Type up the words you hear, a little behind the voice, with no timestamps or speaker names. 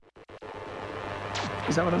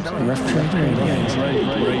Is that what I'm saying? Rough Trade Radio.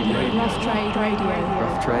 Rough Trade Radio.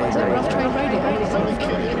 Rough Trade Radio. Rough Trade Radio.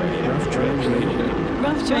 Rough Trade Radio.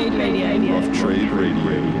 Rough Trade Radio. Rough Trade Radio.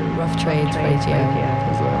 Rough Trade Radio.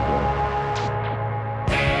 How's that?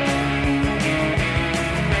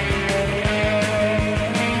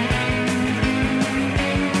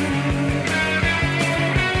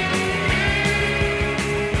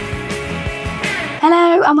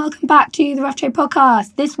 Hello and welcome back to the Rough Trade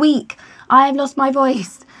Podcast. This week, I have lost my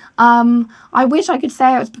voice. I wish I could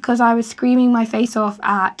say it was because I was screaming my face off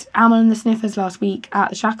at Amel and the Sniffers last week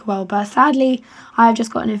at the Shacklewell, but sadly, I have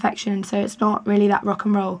just got an infection, so it's not really that rock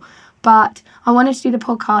and roll. But I wanted to do the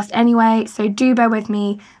podcast anyway, so do bear with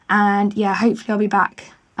me, and yeah, hopefully I'll be back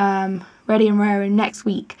ready and raring next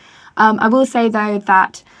week. I will say though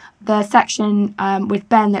that the section with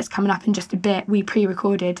Ben that's coming up in just a bit, we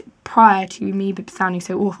pre-recorded prior to me sounding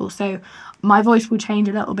so awful. So my voice will change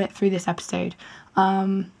a little bit through this episode.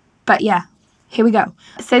 But yeah, here we go.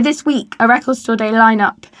 So this week, a Record Store Day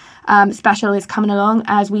lineup special is coming along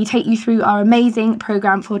as we take you through our amazing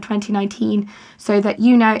programme for 2019 so that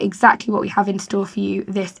you know exactly what we have in store for you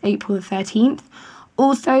this April the 13th.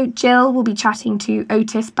 Also, Jill will be chatting to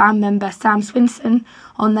Otis band member Sam Swinson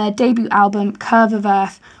on their debut album Curve of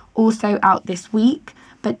Earth, also out this week.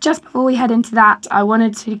 But just before we head into that, I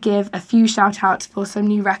wanted to give a few shout outs for some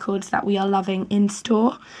new records that we are loving in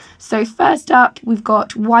store. So first up, we've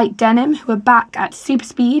got White Denim, who are back at Super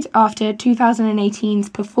Speed after 2018's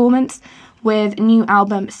performance with a new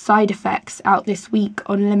album Side Effects out this week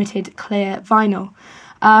on limited clear vinyl.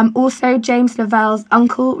 Also, James Lavelle's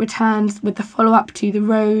Uncle returns with the follow-up to The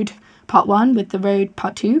Road Part 1 with The Road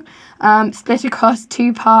Part 2, split across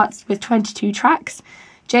 2 parts with 22 tracks.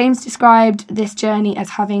 James described this journey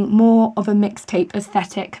as having more of a mixtape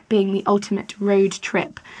aesthetic, being the ultimate road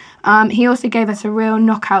trip. He also gave us a real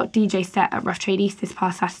knockout DJ set at Rough Trade East this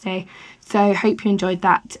past Saturday, so hope you enjoyed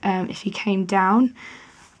that if you came down.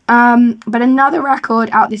 But another record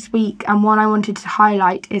out this week, and one I wanted to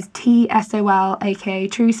highlight, is TSOL, aka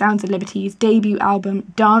True Sounds of Liberty's debut album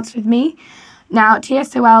Dance With Me. Now,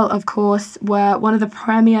 TSOL, of course, were one of the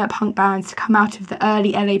premier punk bands to come out of the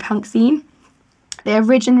early LA punk scene. They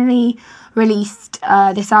originally released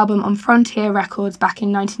this album on Frontier Records back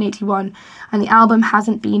in 1981, and the album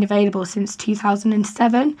hasn't been available since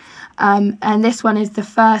 2007. And this one is the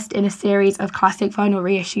first in a series of classic vinyl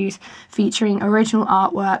reissues featuring original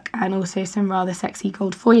artwork and also some rather sexy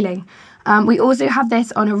gold foiling. We also have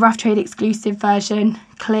this on a Rough Trade exclusive version,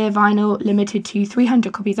 clear vinyl, limited to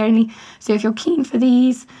 300 copies only. So if you're keen for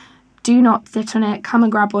these, do not sit on it. Come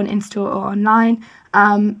and grab one in store or online.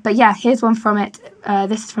 But yeah, here's one from it.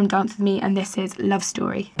 This is from Dance With Me, and this is Love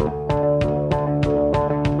Story.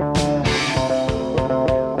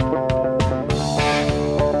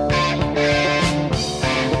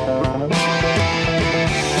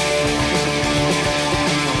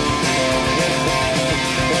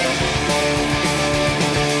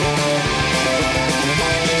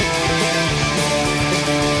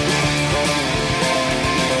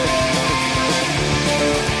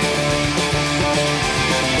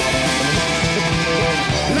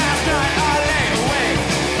 Last night I lay awake,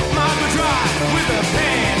 my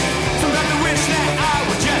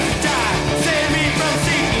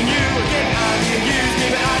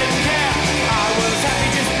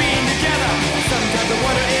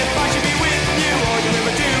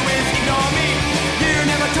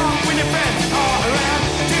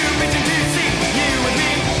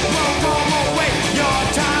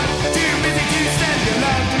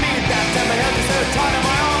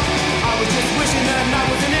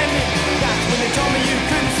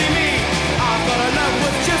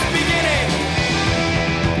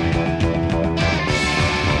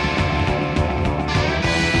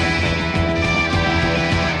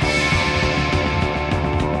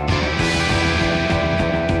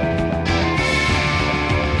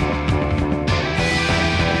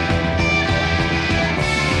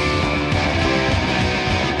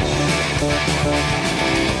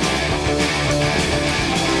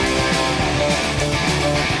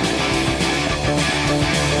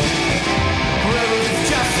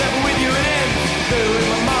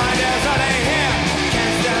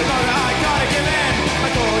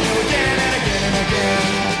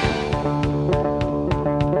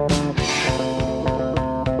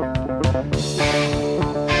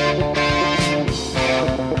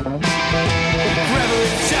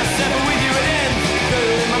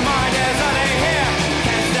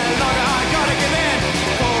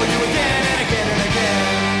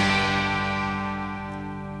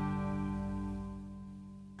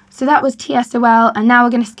So that was TSOL, and now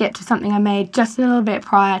we're going to skip to something I made just a little bit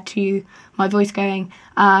prior to my voice going.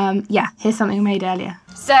 Here's something I made earlier.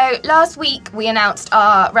 So last week we announced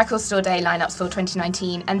our Record Store Day lineups for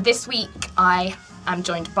 2019, and this week I am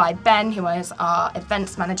joined by Ben, who is our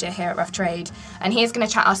events manager here at Rough Trade, and he is going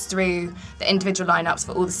to chat us through the individual lineups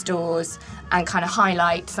for all the stores and kind of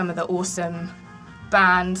highlight some of the awesome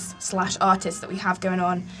bands / artists that we have going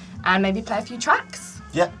on, and maybe play a few tracks.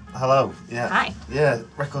 Yeah, hello. Yeah. Hi. Yeah,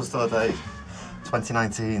 Record Store Day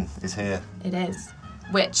 2019 is here. It is,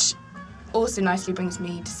 which also nicely brings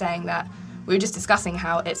me to saying that we were just discussing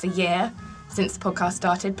how it's a year since the podcast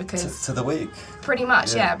started, because To the week. pretty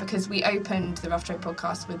much, Yeah. because we opened the Rough Trade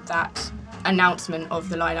podcast with that announcement of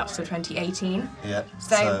the lineups for 2018. Yeah.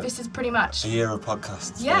 So this is pretty much, a year of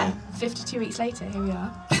podcasts. 52 weeks later, here we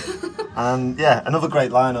are. And yeah, another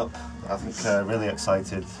great lineup. I think really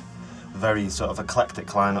excited. Very sort of eclectic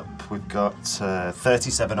lineup. We've got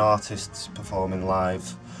 37 artists performing live,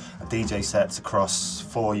 DJ sets across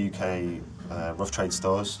 4 UK Rough Trade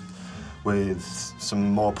stores, with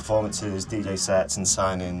some more performances, DJ sets and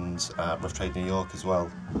signings at Rough Trade New York as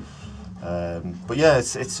well. But yeah,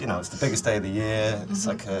 it's the biggest day of the year. It's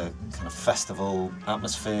like a kind of festival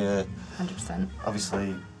atmosphere. 100%.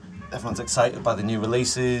 Obviously, everyone's excited by the new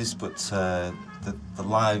releases, but the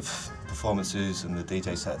live performances and the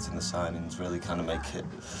DJ sets and the signings really kind of make it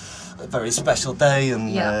a very special day.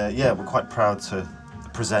 And we're quite proud to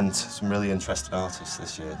present some really interesting artists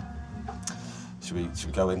this year. Should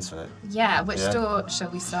we go into it? Yeah, which store shall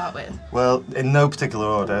we start with? Well, in no particular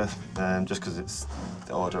order, just because it's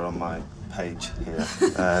the order on my page here.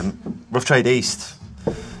 Rough Trade East.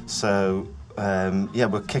 So,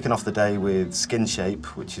 we're kicking off the day with Skin Shape,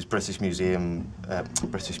 which is British musician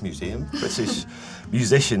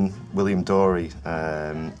William Dorey,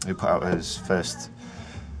 who put out his first,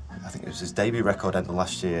 I think it was his debut record end of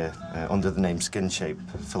last year, under the name Skin Shape,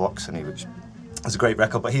 Philoxeny, which is a great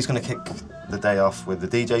record, but he's going to kick the day off with the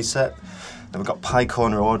DJ set. Then we've got Pie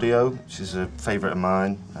Corner Audio, which is a favourite of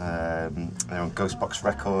mine. They're on Ghostbox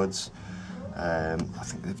Records. I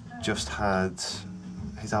think they've just had,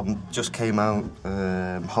 his album just came out,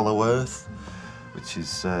 Hollow Earth, which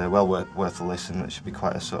is well worth a listen. It should be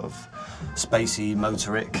quite a sort of spacey,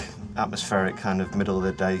 motoric, atmospheric kind of middle of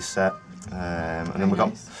the day set. And then we've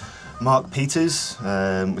got Mark Peters,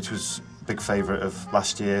 which was a big favourite of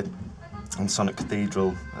last year on Sonic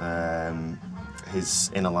Cathedral.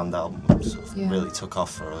 His Innerland album sort of really took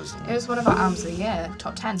off for us. It was one of our albums of the year,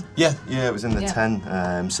 top 10. Yeah, it was in the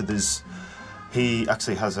 10. So he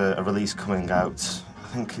actually has a release coming out. I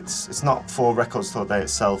think it's not for Record Store Day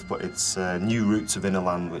itself, but it's New Roots of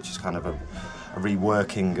Innerland, which is kind of a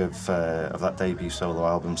reworking of that debut solo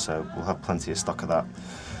album. So we'll have plenty of stock of that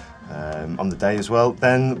on the day as well.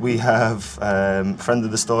 Then we have friend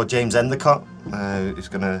of the store, James Endicott, who's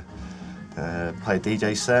going to play a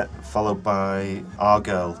DJ set, followed by Our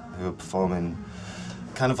Girl, who are performing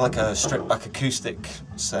kind of like a stripped back acoustic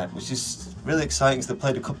set, which is really exciting because they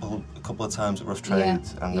played a couple of times at Rough Trade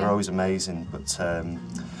and they're always amazing. But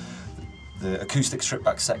the acoustic stripped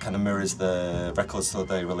back set kind of mirrors the Record Store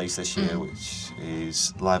Day release this year, which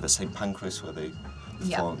is live at St Pancras, where they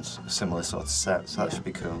performed a similar sort of set, so that should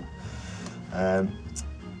be cool.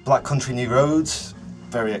 Black Country New Roads,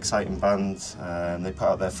 very exciting band. They put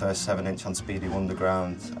out their first 7-inch on Speedy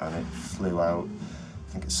Wonderground and it flew out.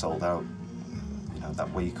 I think it sold out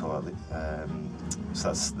that week, so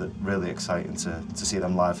that's really exciting to see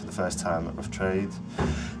them live for the first time at Rough Trade.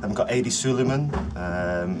 Then we've got Adi Suleiman,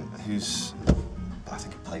 who's, I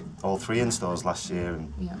think he played all 3 in-stores last year.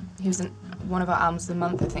 And he was in one of our albums of the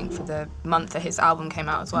month, I think, for the month that his album came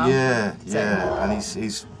out as well. And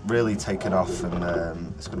he's really taken off, and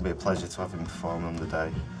it's going to be a pleasure to have him perform on the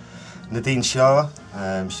day. Nadine Shah,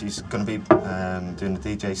 she's going to be doing a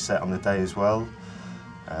DJ set on the day as well.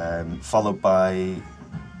 Followed by,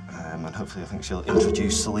 and hopefully I think she'll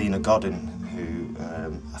introduce Selena Godin, who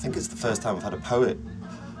I think it's the first time we've had a poet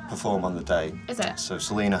perform on the day. Is it? So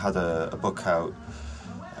Selena had a book out,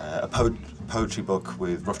 a poetry book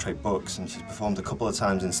with Rough Trade Books, and she's performed a couple of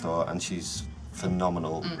times in store, and she's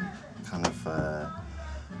phenomenal kind of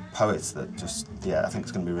poets that just, I think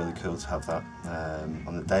it's going to be really cool to have that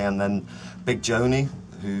on the day. And then Big Joni,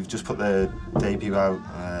 who've just put their debut out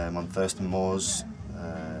on Thurston Moore's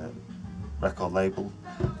record label.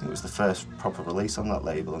 I think it was the first proper release on that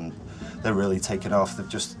label, and they're really taken off. They've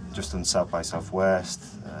just done South by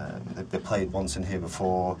Southwest. They played once in here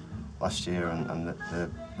before last year, and they're a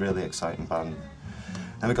really exciting band.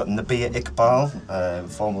 Then we've got Nabia Iqbal,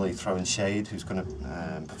 formerly Throwing Shade, who's going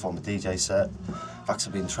to perform a DJ set. I've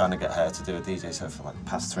actually been trying to get her to do a DJ set for like the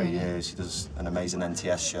past 3 years. She does an amazing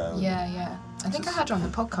NTS show. Yeah. I think I had her on the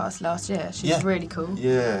podcast last year. She's really cool.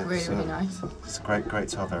 Yeah. Really nice. It's great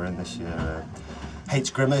to have her in this year.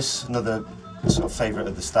 H. Grimace, another sort of favourite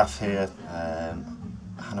of the staff here.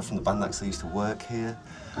 Hannah from the band actually used to work here.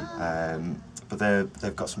 But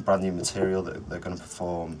they've got some brand new material that they're going to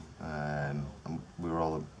perform. And we were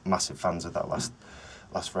all massive fans of that last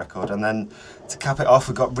record. And then to cap it off,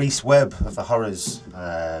 we've got Reese Webb of The Horrors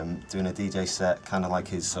doing a DJ set, kind of like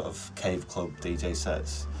his sort of cave club DJ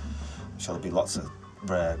sets. I'm sure there'll be lots of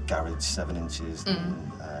rare garage 7-inches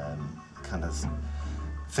and kind of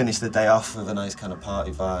finish the day off with a nice kind of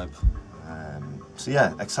party vibe. So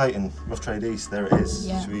yeah, exciting. Rough Trade East, there it is.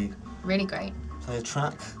 Yeah. Should we Really great. play a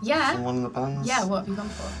track? Yeah. From one of the bands? Yeah, what have you gone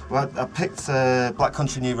for? Well, I picked Black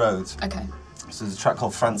Country New Road. Okay. So there's a track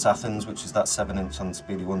called France Athens, which is that 7-inch on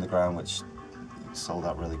Speedy Wonderground, which sold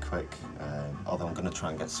out really quick. Although I'm going to try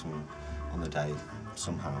and get some on the day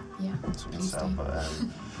somehow. Yeah, So we can please sell. do. But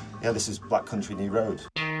yeah, this is Black Country New Road.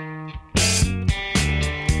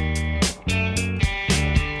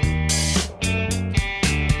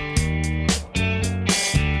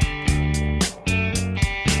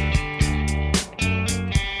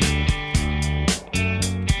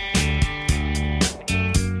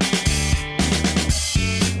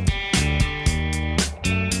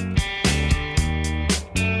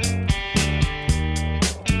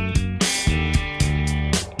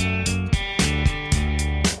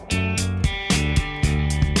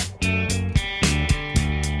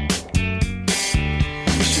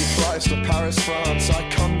 France, I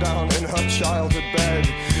come down in her childhood bed.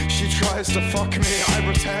 She tries to fuck me, I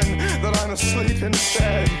pretend that I'm asleep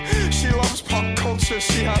instead. She loves pop culture,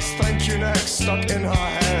 she has thank you next stuck in her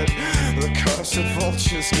head. The cursed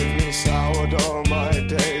vultures give me sourdough, my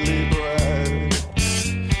daily bread.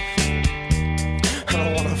 And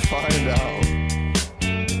I wanna find out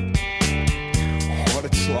what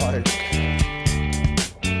it's like.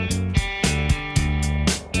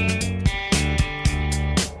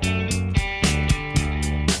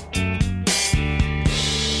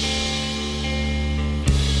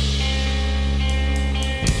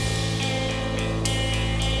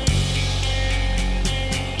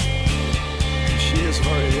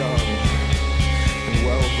 Very young and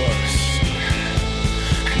well versed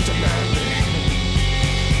and demanding.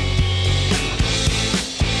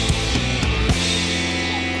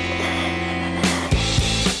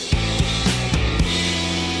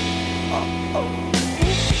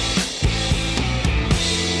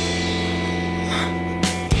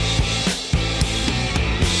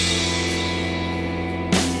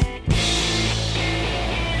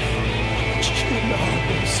 She knows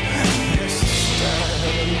this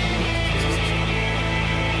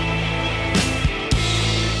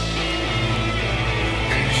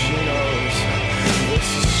She knows this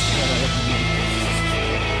is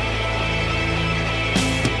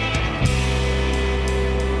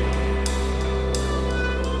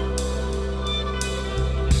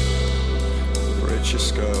the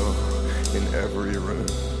richest go in every room.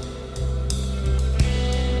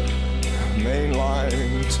 Main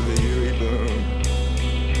line to the Huey boom.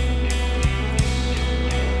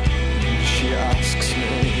 She asks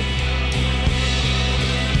me,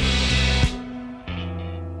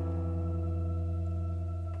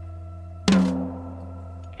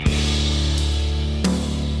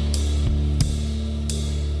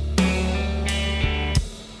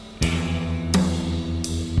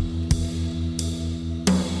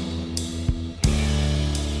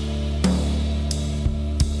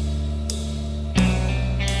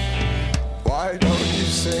 why don't you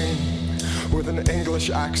sing with an English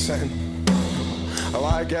accent? Well,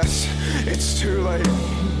 I guess it's too late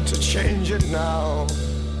to change it now.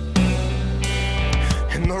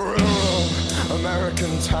 In the rural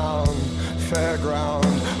American town fairground,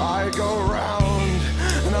 I go round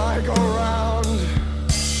and I go round.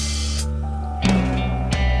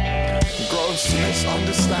 Gross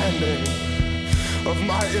misunderstanding of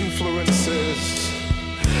my influences.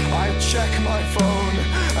 I check my phone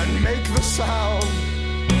and make the sound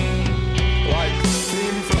like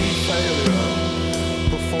theme from Failure,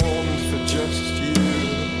 performed for just you.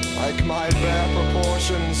 Like my bare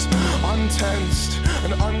proportions, untensed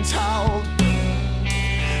and untoweled.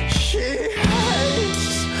 She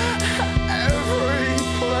hates every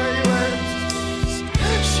playlist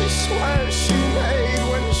she swears she made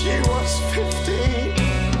when she was 15.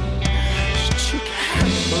 She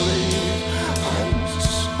can't believe I'm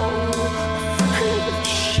so afraid of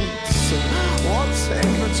sheets and what's in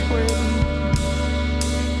between.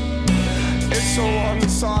 It's a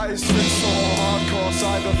one-size-fits-all hardcore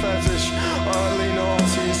cyber fetish. Early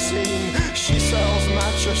naughty scene. She sells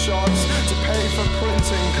matcha shots to pay for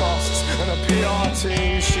printing costs. And a PR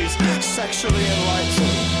team, she's sexually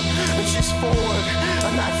enlightened. And she's forward,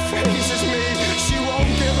 and that phases me. She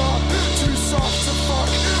won't give up, too soft to fuck.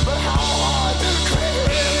 But how hard could it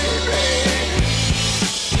really be?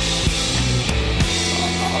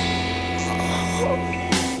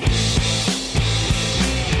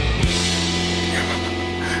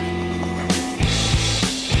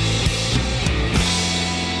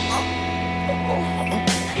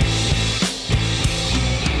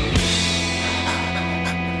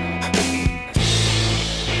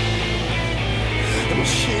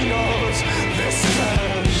 She knows this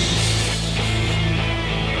man.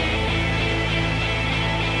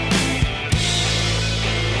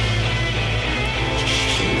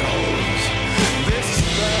 She knows this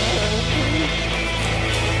man.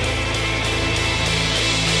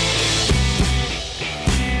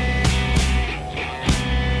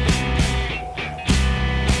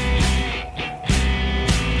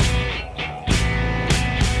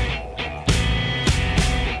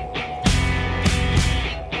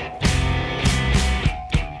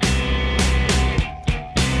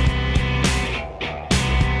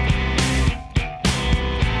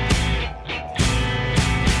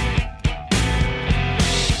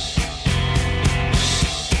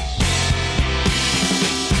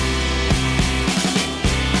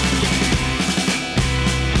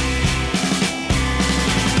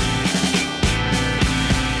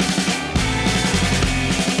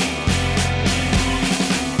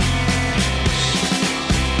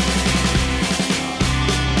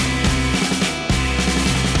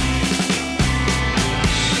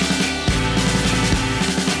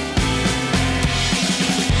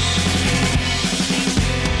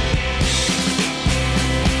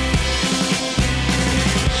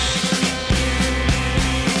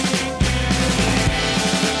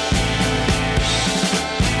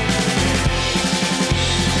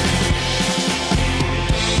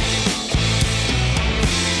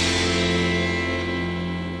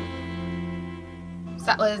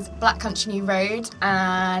 That was Black Country New Road,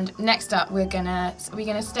 and next up are we gonna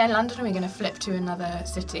stay in London, or are we gonna flip to another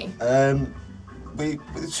city? We'll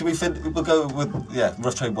go with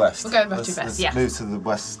Rough Trade West. We'll go with Rough Trade West. Let's Yeah. move to the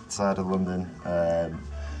west side of London.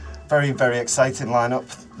 Very, very exciting lineup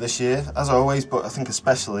this year, as always, but I think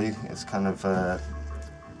especially it's kind of a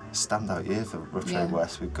standout year for Rough Trade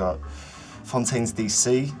West. We've got Fontaines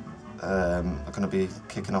DC are going to be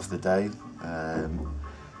kicking off the day. I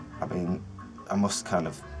mean, I must kind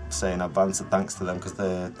of say in advance a thanks to them, because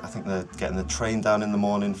I think they're getting the train down in the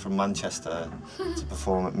morning from Manchester to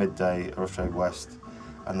perform at midday at Rough Trade West,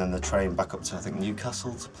 and then the train back up to, I think,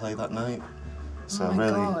 Newcastle to play that night. So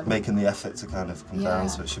really making the effort to kind of come down.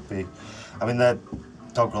 So it should be. I mean, their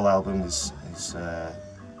Doggerel album is it's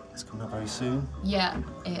coming out very soon. Yeah,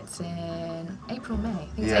 it's in April, May. I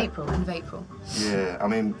think it's April, end of April. Yeah, I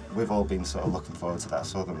mean, we've all been sort of looking forward to that. I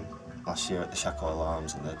saw them last year at the Shack Oil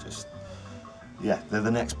Arms, and they're just, they're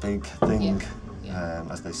the next big thing,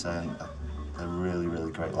 as they say. And they're really,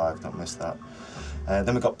 really great live. Don't miss that.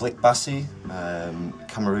 Then we've got Blick Bassi,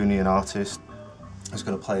 Cameroonian artist, who's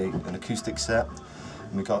going to play an acoustic set.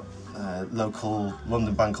 And we've got a local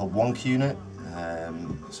London band called Wonk Unit.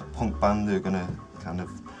 It's a punk band who are going to kind of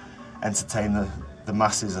entertain the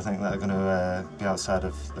masses, I think, that are going to be outside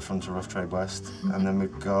of the front of Rough Trade West. Mm-hmm. And then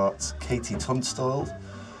we've got Katie Tunstall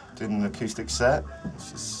doing an acoustic set,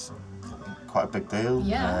 which is quite a big deal.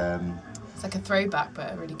 Yeah. It's like a throwback,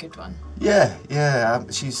 but a really good one. Yeah.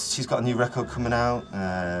 She's got a new record coming out,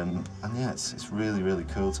 and it's really, really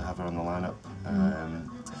cool to have her on the lineup.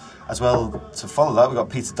 As well, to follow that, we've got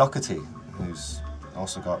Peter Doherty, who's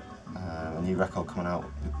also got a new record coming out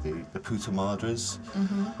with the Puta Madres.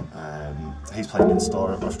 Mm-hmm. He's playing in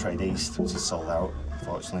store at Rough Trade East, which is sold out,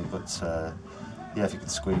 unfortunately. But if you can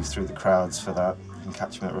squeeze through the crowds for that, you can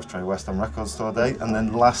catch him at Rough Trade West on Record Store Day. And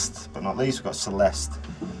then last but not least, we've got Celeste,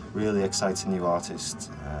 really exciting new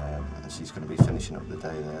artist, and she's going to be finishing up the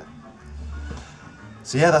day there.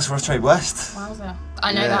 So that's Rough Trade West. Wowza.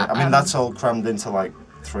 I know that. I mean, that's all crammed into like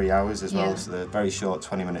 3 hours as well, so they're very short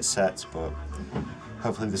 20-minute sets, but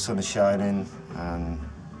hopefully the sun is shining and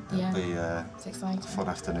it'll be it's exciting. A fun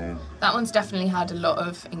afternoon. That one's definitely had a lot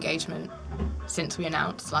of engagement since we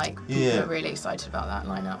announced. People are really excited about that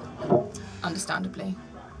lineup, understandably.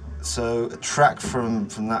 So a track from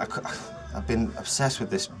that, I've been obsessed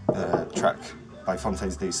with this track by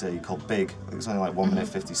Fontaines DC called Big. I think it's only like 1 minute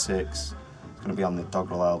 56. It's going to be on the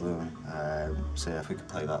Doggerel album. If we could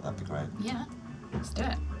play that, that'd be great. Yeah, let's do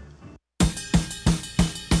it.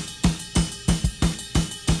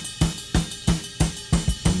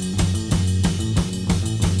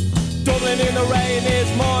 the rain is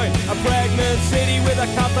mine. A pregnant city with a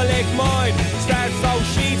Catholic mind. Starts those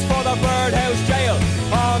sheets for the birdhouse jail.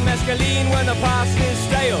 All mescaline when the past is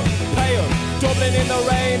stale. Pale, Dublin in the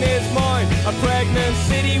rain is mine. A pregnant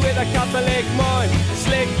city with a Catholic mind.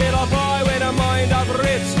 Slick little boy with a mind of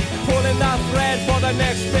Ritz. Pulling that thread for the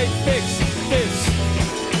next big fix. This.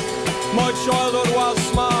 My childhood was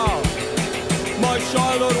small. My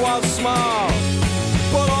childhood was small.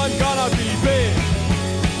 But I'm gonna be big.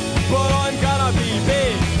 But I'm gonna be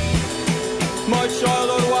big. My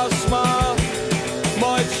childhood was small.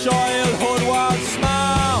 My childhood was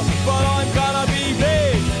small. But I'm gonna be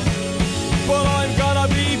big. But I'm gonna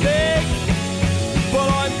be big. But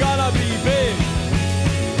I'm gonna be big.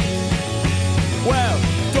 Well,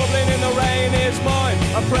 Dublin in the rain is mine.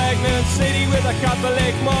 A pregnant city with a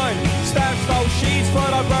Catholic mind. Starts those sheets for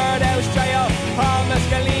the birdhouse jail. All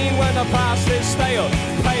mescaline when the past is stale.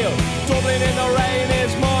 Pale, Dublin in the rain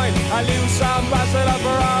is mine. A loose ambassador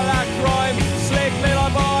for all that crime. Slick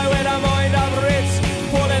little boy with a mind of Ritz.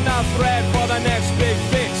 Pulling that thread for the next big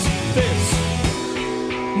fix. This.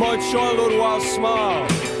 My childhood was small.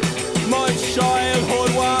 My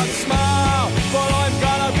childhood was small. But I'm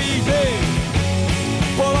gonna be big.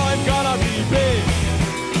 But I'm gonna be big.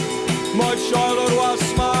 My childhood was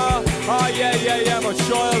small. Oh yeah, my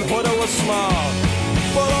childhood was small.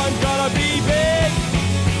 But I'm gonna be big.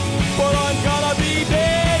 But I'm gonna be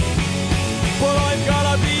big. But I'm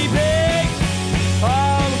gonna be big.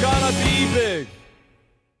 I'm gonna be big.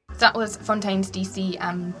 That was Fontaines DC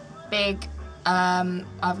and Big. I've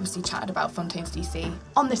obviously chatted about Fontaines DC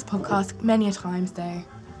on this podcast many a times though.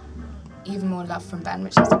 Even more love from Ben,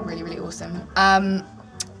 which is really, really awesome.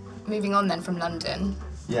 Moving on then from London.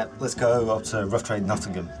 Yeah, let's go up to Rough Trade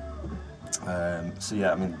Nottingham. So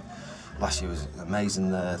yeah, I mean, last year was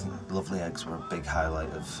amazing there. I think Lovely Eggs were a big highlight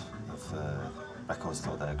of record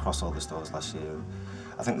store day across all the stores last year.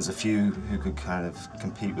 I think there's a few who could kind of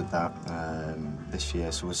compete with that this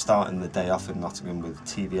year. So we're starting the day off in Nottingham with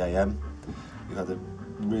TVAM. We've had a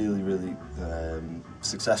really, really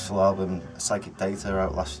successful album, Psychic Data,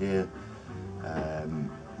 out last year.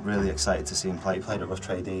 Really excited to see him play. He played at Rough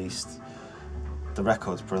Trade East. The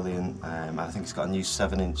record's brilliant. I think he's got a new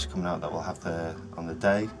 7-inch coming out that we'll have there on the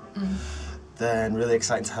day. Then really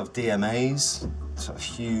exciting to have DMAs, sort of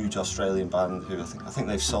huge Australian band who I think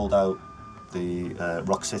they've sold out the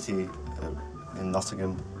Rock City in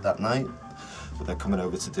Nottingham that night. But they're coming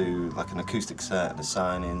over to do like an acoustic set and a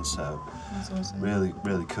sign-in, so That's awesome. really,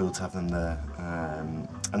 really cool to have them there. And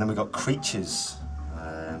then we've got Creatures,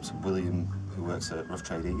 so William, who works at Rough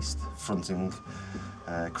Trade East, fronting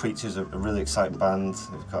Creatures, a really exciting band.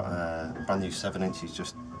 They've got a brand new 7-inch he's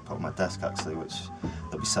just put on my desk actually, which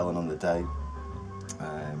they'll be selling on the day.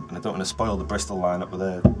 And I don't want to spoil the Bristol lineup, but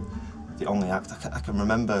they're the only act I can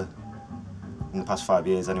remember in the past 5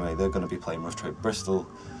 years anyway. They're going to be playing Rough Trade Bristol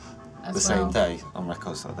As the same well. day on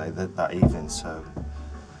Record Store Day that evening, so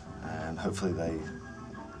hopefully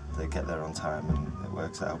they get there on time and it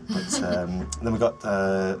works out. But then we've got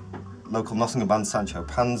local Nottingham band Sancho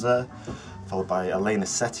Panza, followed by Elena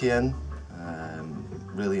Setien,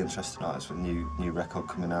 really interesting artist with new record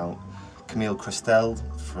coming out. Camille Christel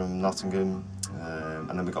from Nottingham, and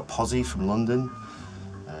then we've got Posy from London,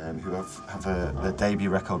 who have their debut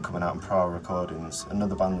record coming out on Proa Recordings.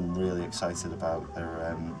 Another band I'm really excited about.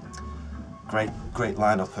 They're great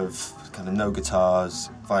lineup of kind of no guitars,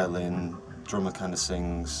 violin, drummer kind of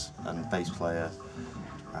sings, and bass player,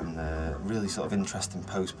 and really sort of interesting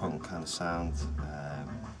post-punk kind of sound.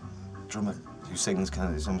 Drummer who sings kind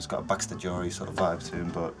of, he's almost got a Baxter Jory sort of vibe to him,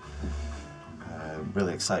 but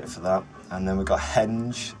really excited for that. And then we've got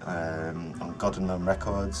Henge on God Unknown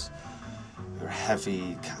Records, who are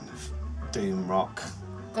heavy kind of doom rock.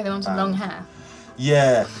 They're the ones with long hair.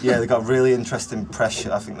 Yeah, they got really interesting press.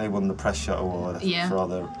 I think they won the Press Shot Award for all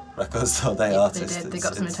the Record Store Day artists. They did. They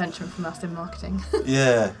got some attention from us in marketing.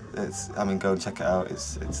 Yeah, go and check it out.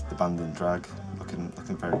 It's the band in drag, looking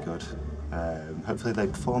very good. Hopefully they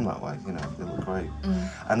perform that way. You know, they look great.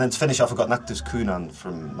 And then to finish off, we've got Naktus Kunan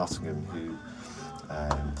from Nottingham, who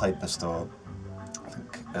played in the store I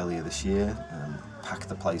think earlier this year and packed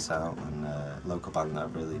the place out. And local band that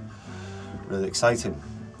really exciting.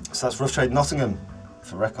 So that's Rough Trade Nottingham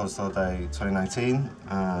for Record Store Day 2019,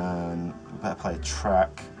 and we better play a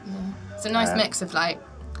track. Yeah. It's a nice mix of like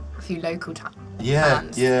a few local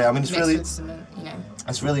bands. Yeah. I mean, it's mixed really with some,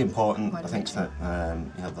 it's really important. I think reaching.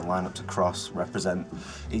 that the lineups across represent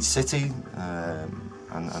each city,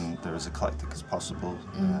 and they're as eclectic as possible.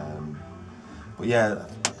 But yeah,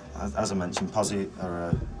 as I mentioned, Posy are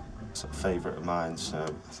a sort of favourite of mine, so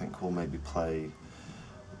I think we'll maybe play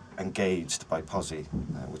Engaged by Posy,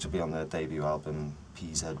 which will be on their debut album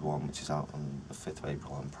PZ1, which is out on the 5th of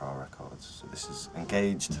April on Prower Records. So this is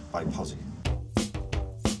Engaged by Posy.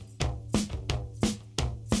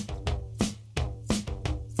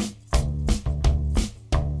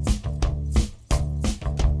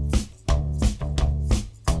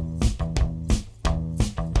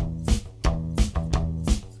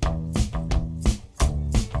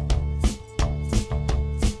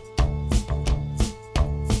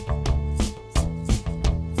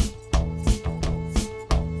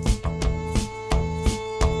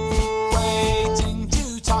 Waiting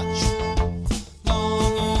to touch,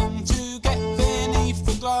 longing to get beneath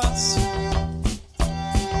the glass.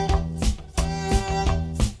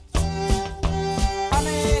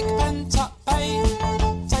 Panic, pent up pain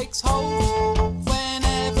takes hold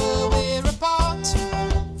whenever we're apart.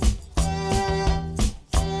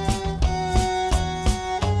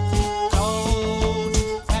 Cold,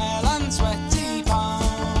 pale and sweaty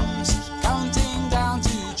palms, counting down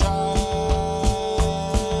to charge.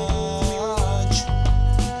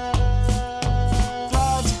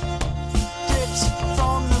 Blood drips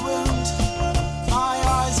from the wound, my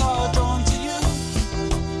eyes are drawn to you.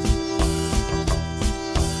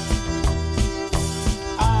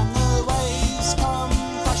 And the waves come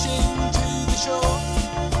crashing to the shore,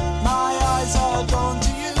 my eyes are drawn to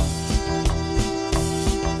you.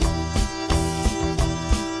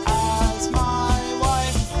 As my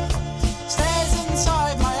wife stares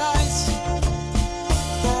inside my eyes,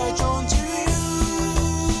 they're drawn to you.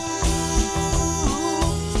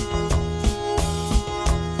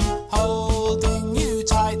 Holding you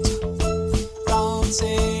tight,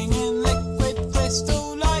 dancing in liquid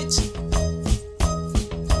crystal light.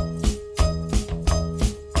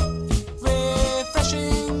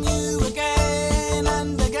 Refreshing you again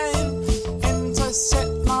and again,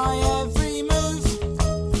 intercept my every move.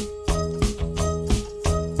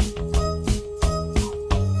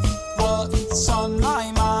 What's on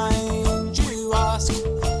my mind, you ask?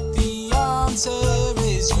 The answer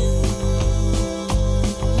is you.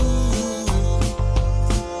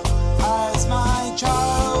 As my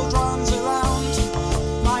child runs around,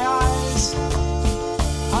 my eyes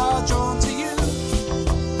are drawn to you.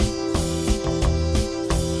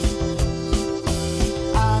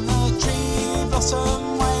 And the tree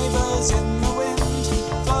blossom wavers in the wind,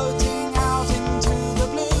 floating out into the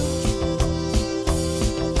blue.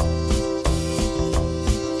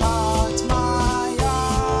 But my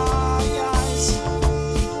eyes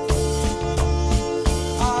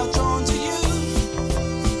are drawn to you.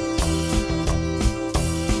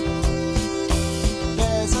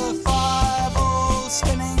 There's a fireball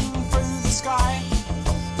spinning through the sky,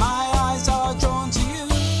 my eyes are drawn to you.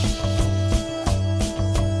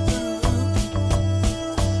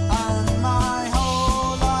 And my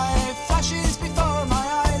whole life flashes before my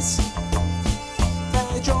eyes,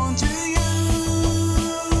 they're drawn to you.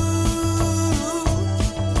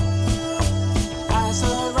 As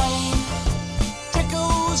the rain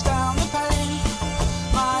trickles down the pane,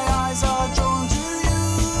 my eyes are drawn to you.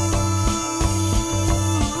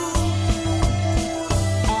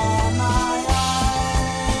 And my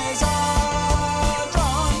eyes are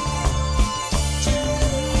drawn to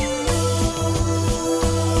you.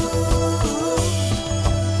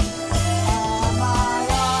 And my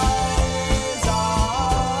eyes are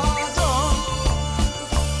drawn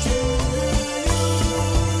to you.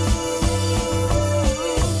 And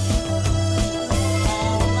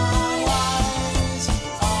my eyes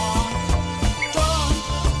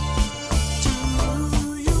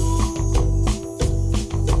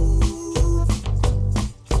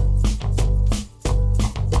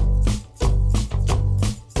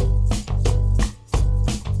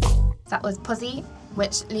That was Posy,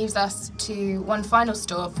 which leaves us to one final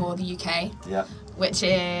store for the UK, Yeah. which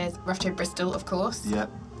is Rough Trade Bristol, of course. Yeah,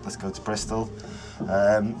 let's go to Bristol.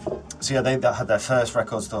 So yeah, they had their first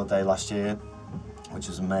record store day last year, which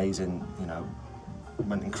was amazing. You know,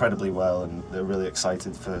 went incredibly well, and they're really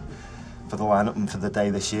excited for the lineup and for the day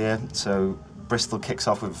this year. So Bristol kicks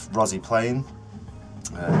off with Rosie Plain,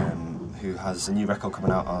 who has a new record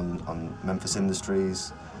coming out on Memphis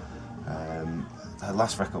Industries. Her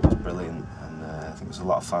last record was brilliant, and I think there's a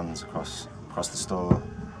lot of fans across the store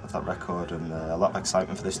of that record, and a lot of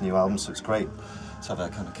excitement for this new album, so it's great to have a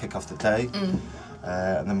kind of kick off the day.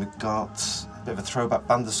 And then we've got a bit of a throwback.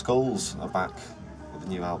 Band of Skulls are back with a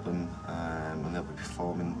new album, and they'll be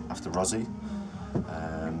performing after Rosie,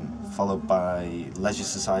 followed by Leisure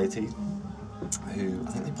Society, who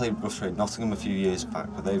I think they played Rough Trade Nottingham a few years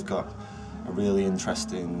back, but they've got a really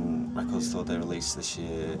interesting record store they released this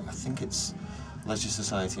year. I think it's Leisure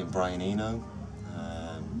Society and Brian Eno.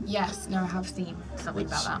 Yes, no, I have seen something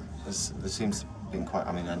about that. There seems to have been quite,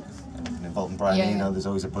 I mean, anything involving Brian Yeah, Eno, yeah. there's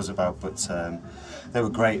always a buzz about, but they were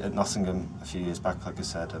great at Nottingham a few years back, like I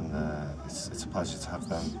said, and it's a pleasure to have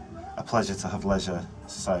them. A pleasure to have Leisure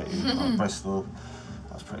Society on Bristol.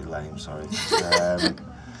 That was pretty lame, sorry.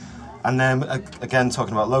 And then, again,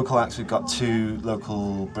 talking about local acts, we've got 2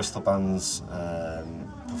 local Bristol bands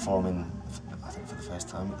performing, I think for the first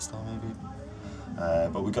time at the Star, maybe.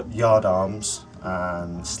 But we've got Yard Arms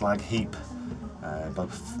and Slag Heap,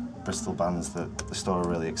 both Bristol bands that the Store are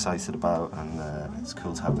really excited about, and it's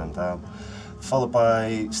cool to have them down. Followed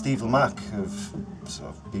by Steve Lamack of sort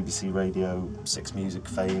of BBC Radio 6 Music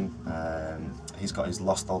fame. He's got his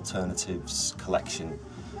Lost Alternatives collection,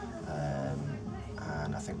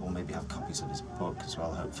 and I think we'll maybe have copies of his book as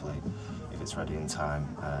well, hopefully, if it's ready in time.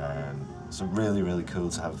 So really, really cool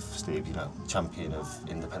to have Steve, you know, champion of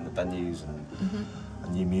independent venues and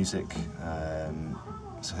new music.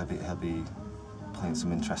 So he'll be playing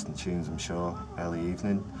some interesting tunes, I'm sure, early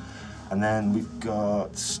evening. And then we've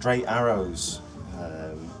got Straight Arrows,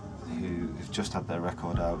 who've just had their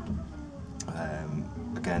record out.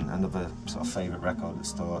 Again, another sort of favourite record at the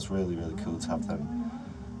Store. It's really, really cool to have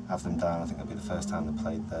them down. I think it'll be the first time they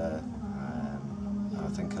played there. And I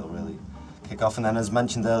think it'll really kick off. And then, as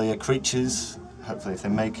mentioned earlier, Creatures. Hopefully, if they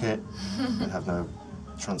make it, they have no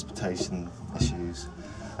transportation issues.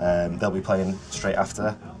 They'll be playing straight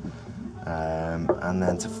after. And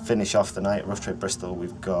then to finish off the night at Rough Trade Bristol,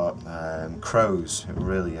 we've got Crows, a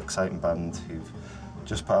really exciting band who've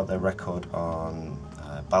just put out their record on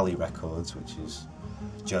Bally Records, which is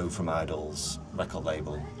Joe from Idol's record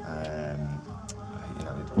label. You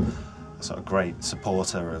know, a sort of great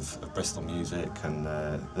supporter of Bristol music, and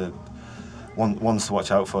the ones to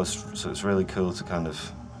watch out for. So it's really cool to kind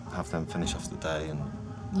of have them finish off the day, and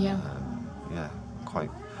yeah, quite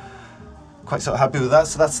sort of happy with that.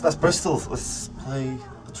 So that's Bristol. Let's play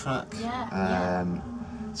the track.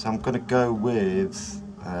 So I'm going to go with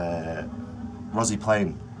Rosie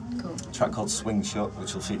Plain. Cool. A track called Swing Shut,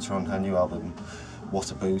 which will feature on her new album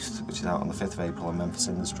Water Boost, which is out on the 5th of April on Memphis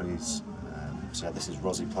Industries. So yeah, this is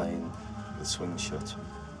Rosie Plain with Swing Shut.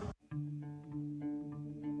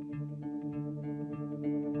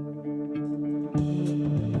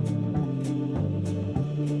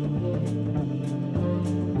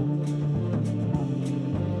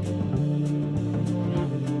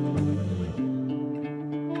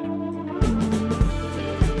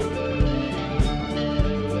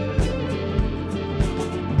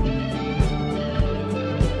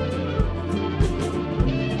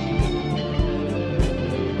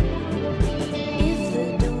 If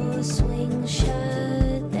the door swings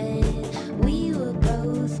shut, then we will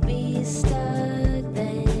both be stuck.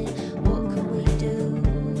 Then what can we do?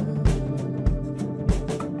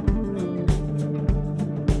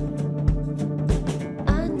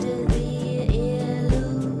 Under the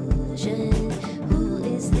illusion, who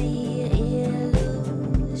is the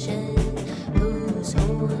illusion? Who's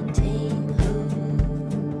haunting who?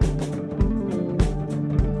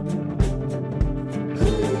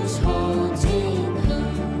 Who's haunting who?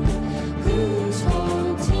 Who's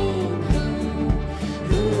haunting who?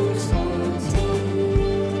 Who's haunting?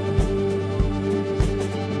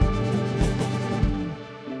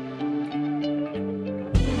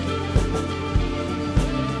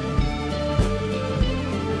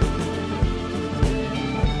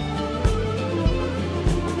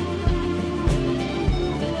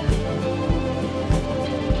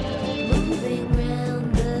 Moving round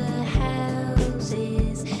the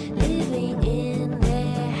houses, living in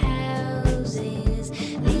their houses,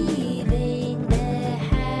 leaving their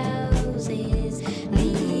houses,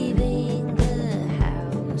 leaving the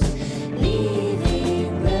house, leaving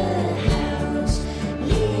the house,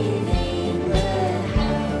 leaving the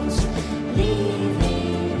house, leaving.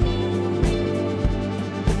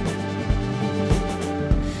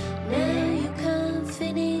 Now you can't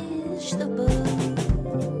finish the book.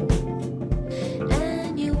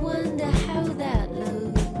 And you wonder how that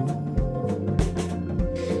looks.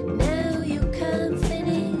 Now you can't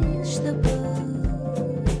finish the book.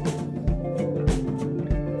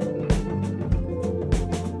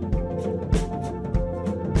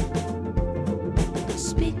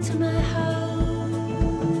 Speak to my heart.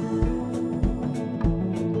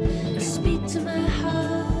 Speak to my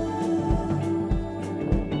heart.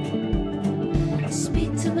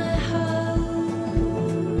 Speak to my heart.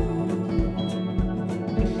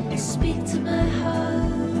 Speak to my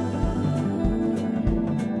heart.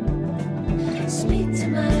 Speak to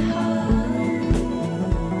my heart.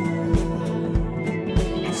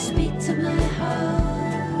 Speak to my heart.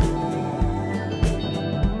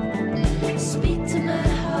 Speak to my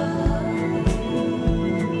heart.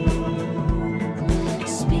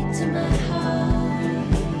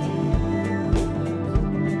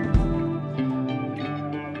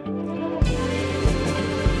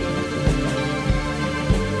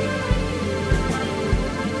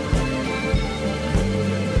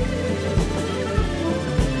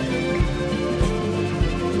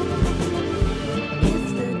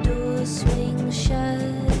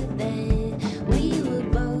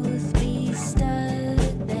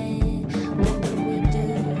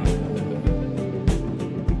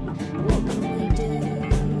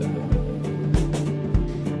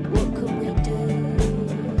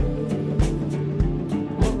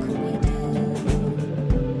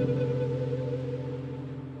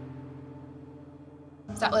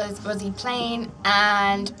 that was Rosie Plain.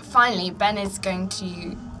 And finally, Ben is going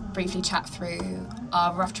to briefly chat through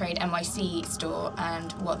our Rough Trade NYC store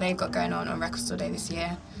and what they've got going on Record Store Day this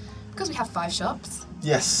year. Because we have 5 shops.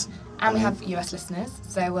 Yes. And we have US listeners,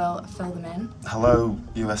 so we'll fill them in. Hello,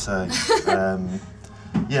 USA.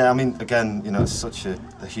 Yeah, I mean, again, it's such a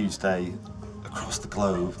huge day across the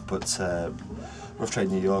globe, but Rough Trade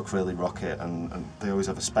New York really rock it, and they always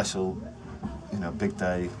have a special, big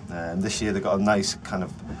day. This year they've got a nice kind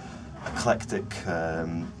of eclectic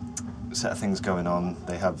set of things going on.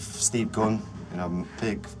 They have Steve Gunn, a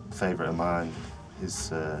big favourite of mine.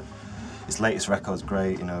 His latest record's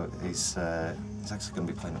great. He's actually going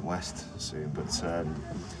to be playing at West soon,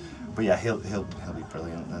 but yeah, he'll be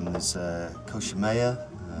brilliant. And there's Kosha Mayer,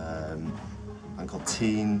 a man called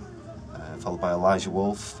Teen, followed by Elijah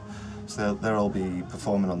Wolf. So they'll all be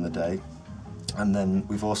performing on the day. And then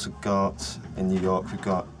we've also got in New York, we've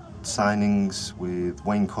got signings with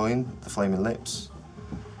Wayne Coyne, The Flaming Lips.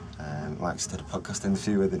 I actually did a podcast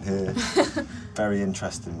interview with him here. Very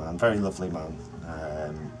interesting man, very lovely man.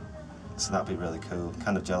 So that'd be really cool.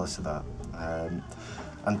 Kind of jealous of that.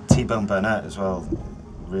 And T-Bone Burnett as well.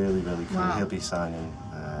 Really, really cool. Wow. He'll be signing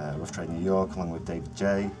Rough Trade New York along with David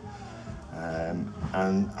J. And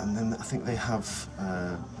then I think they have,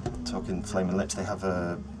 talking Flaming Lips, they have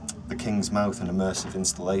the King's Mouth, an immersive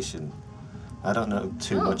installation. I don't know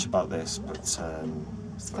too much about this, but It's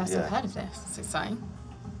the first I've heard of this. It's exciting.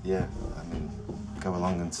 Yeah, I mean, go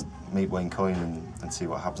along and meet Wayne Coyne and see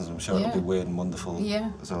what happens. I'm sure it'll be weird and wonderful,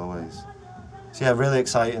 as always. So yeah, really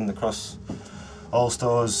exciting across all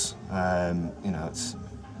stores. It's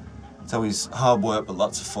always hard work, but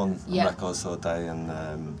lots of fun on Record Store Day.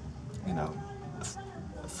 And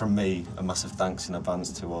from me, a massive thanks in advance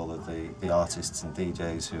to all of the artists and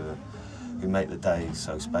DJs who make the day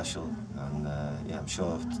so special. And I'm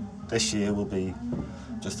sure this year will be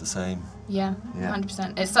just the same. Yeah,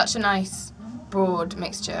 100%. It's such a nice, broad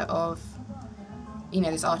mixture of,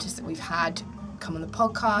 there's artists that we've had come on the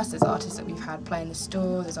podcast, there's artists that we've had play in the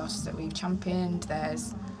store, there's artists that we've championed,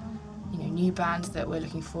 there's, new bands that we're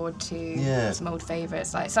looking forward to, some old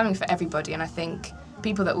favourites, like something for everybody. And I think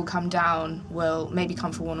people that will come down will maybe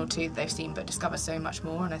come for one or two that they've seen, but discover so much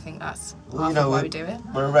more, and I think that's half of why we do it.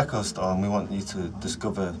 We're a record store and we want you to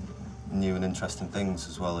discover new and interesting things,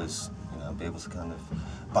 as well as be able to kind of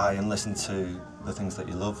buy and listen to the things that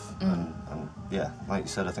you love. And like you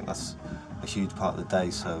said, I think that's a huge part of the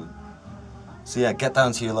day. So yeah, get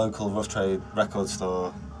down to your local Rough Trade record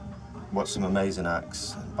store, watch some amazing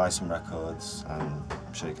acts, buy some records, and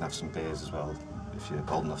I'm sure you can have some beers as well if you're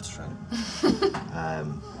old enough to drink.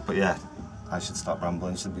 But yeah, I should stop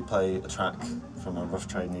rambling. Should we play a track from a Rough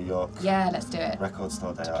Trade New York? Yeah, let's do it. Record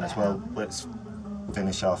Store Day artist. Well, let's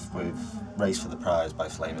finish off with Race for the Prize by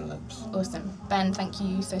Flaming Lips. Awesome. Ben, thank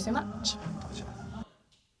you so much. Pleasure.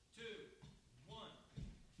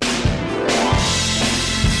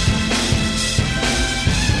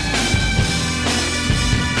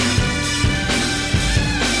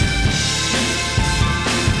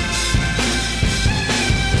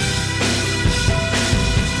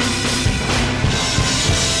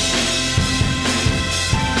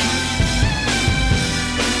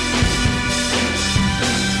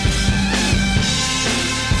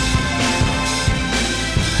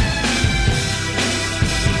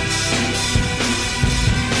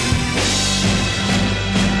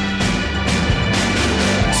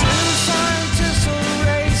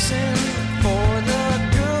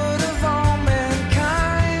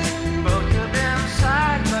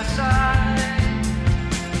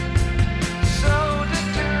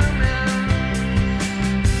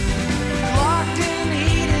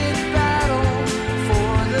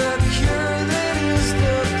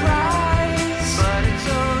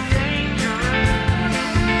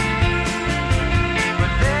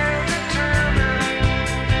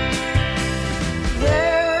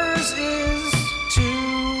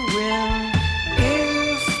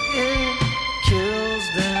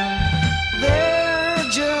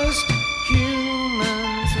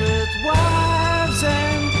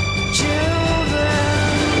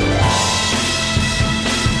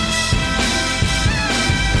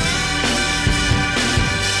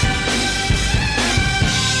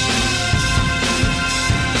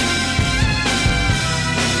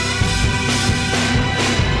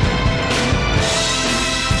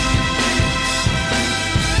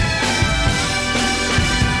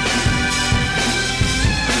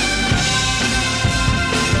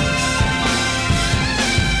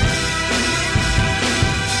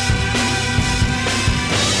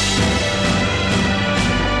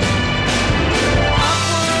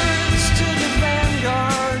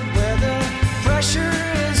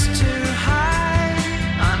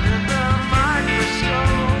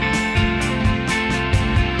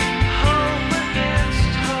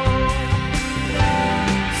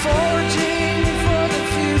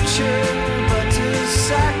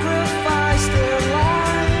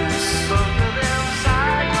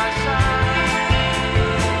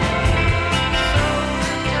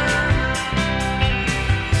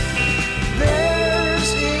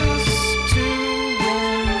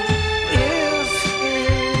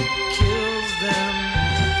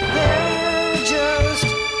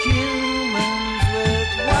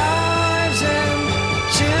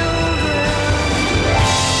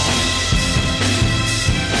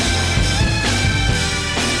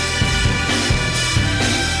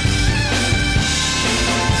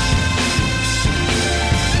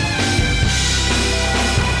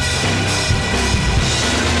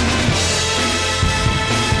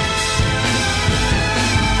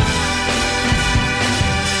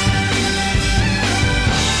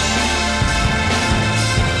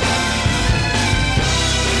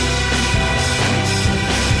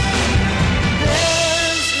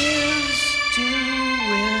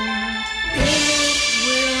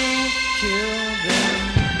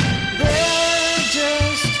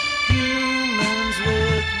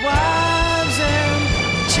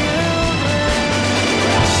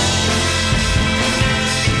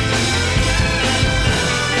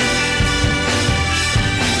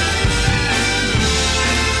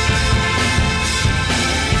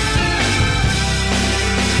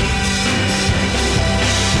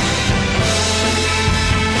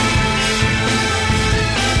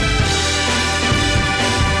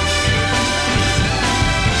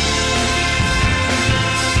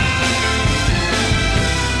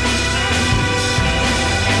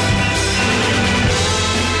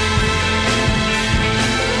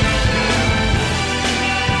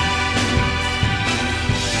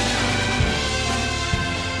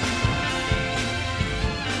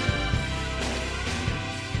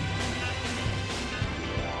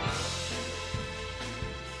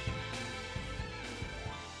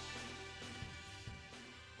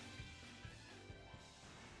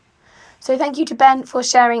 So thank you to Ben for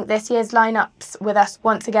sharing this year's lineups with us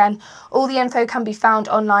once again. All the info can be found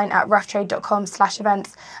online at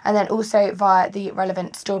roughtrade.com/events and then also via the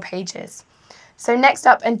relevant store pages. So next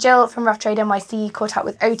up, and Jill from Rough Trade NYC caught up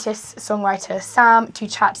with Otis songwriter Sam to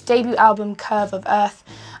chat debut album Curve of Earth,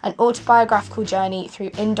 an autobiographical journey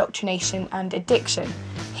through indoctrination and addiction.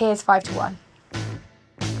 Here's 5 to 1.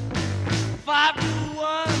 5 to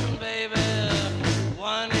 1, baby,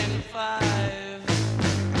 1 in 5.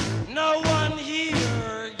 No one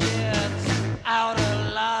here gets out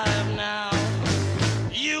alive now.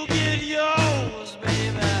 You get yours,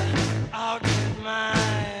 baby, I'll get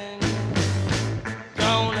mine.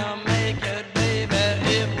 Gonna make it, baby,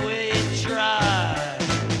 if we try.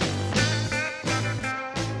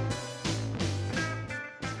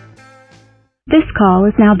 This call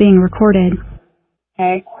is now being recorded.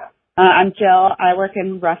 Hey, I'm Jill. I work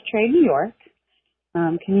in Rough Trade, New York.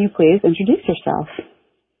 Can you please introduce yourself?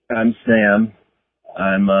 I'm Sam.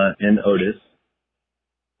 I'm in Otis.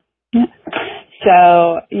 Yeah.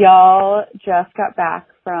 So y'all just got back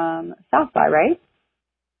from South by, right?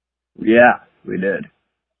 Yeah, we did.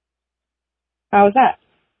 How was that?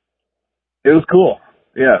 It was cool.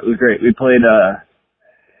 Yeah, it was great. We played,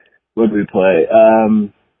 what did we play?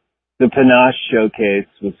 The Panache Showcase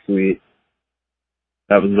was sweet.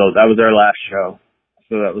 That was our last show.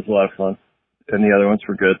 So that was a lot of fun. And the other ones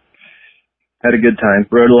were good. Had a good time.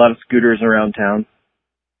 Rode a lot of scooters around town.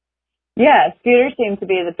 Yeah, scooters seem to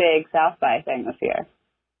be the big South by thing this year.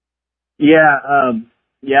 Yeah,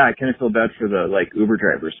 I kind of feel bad for the, Uber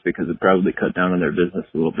drivers because it probably cut down on their business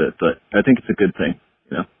a little bit, but I think it's a good thing,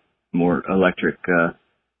 more electric,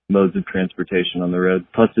 modes of transportation on the road.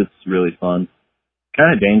 Plus it's really fun.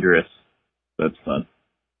 Kind of dangerous, but it's fun.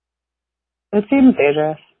 It seems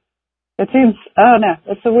dangerous.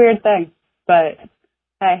 It's a weird thing. But,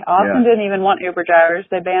 hey, Austin didn't even want Uber drivers.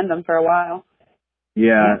 They banned them for a while.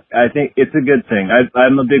 Yeah, I think it's a good thing.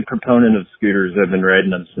 I'm a big proponent of scooters. I've been riding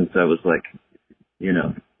them since I was a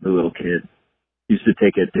little kid. Used to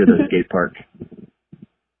take it to the skate park.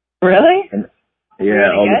 Really? And,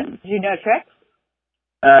 really good? Did you know tricks?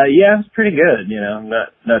 Yeah, it's pretty good,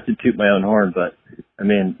 not to toot my own horn, but I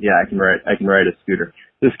mean, yeah, I can ride a scooter.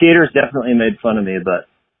 The skaters definitely made fun of me, but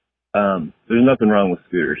there's nothing wrong with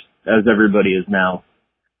scooters, as everybody is now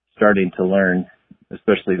starting to learn,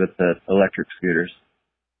 especially with the electric scooters.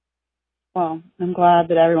 Well, I'm glad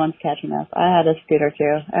that everyone's catching up. I had a scooter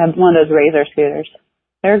too. I had one of those Razor scooters.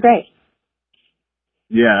 They were great.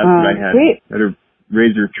 Yeah, that's what I had. Sweet. I had a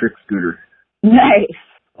Razor trick scooter. Nice.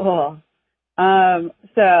 Cool.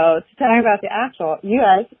 So to talk about the actual, you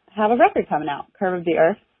guys have a record coming out, Curve of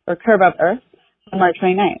Earth, on March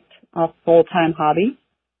 29th, a full-time hobby.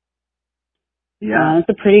 Yeah. It's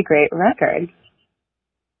a pretty great record.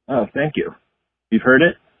 Oh, thank you. You've heard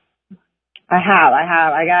it? I have.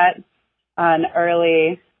 I got an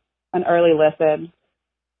early listen.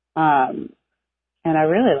 And I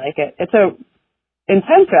really like it. It's a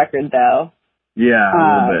intense record though. Yeah, a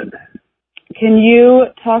little bit. Can you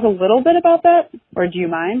talk a little bit about that, or do you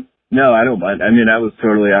mind? No, I don't mind. I mean, I was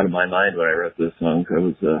totally out of my mind when I wrote this song. I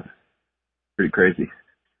was pretty crazy.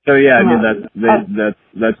 So yeah, I mean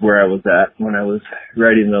that's where I was at when I was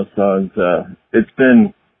writing those songs. It's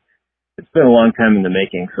been a long time in the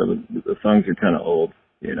making, so the songs are kind of old,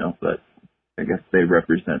 but I guess they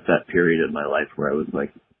represent that period in my life where I was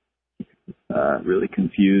really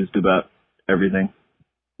confused about everything.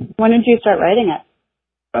 When did you start writing it?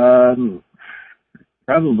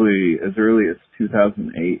 Probably as early as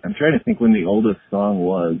 2008. I'm trying to think when the oldest song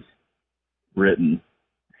was written.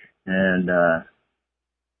 And,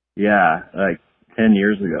 10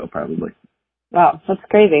 years ago, probably. Wow, that's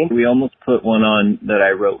crazy. We almost put one on that I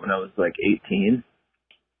wrote when I was 18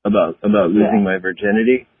 about losing my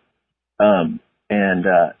virginity.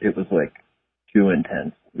 It was too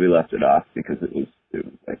intense. We left it off because it was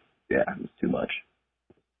too much.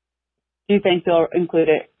 Do you think you'll include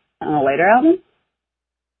it on a later album?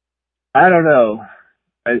 I don't know.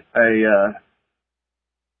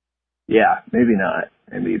 Maybe not.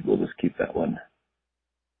 Maybe we'll just keep that one.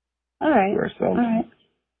 All right. For ourselves.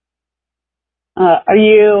 All right. Are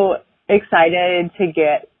you excited to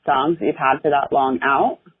get songs that you've had for that long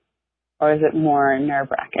out, or is it more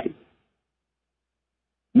nerve-wracking?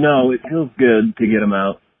 No, it feels good to get them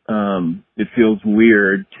out. It feels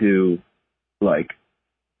weird to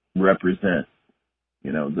represent,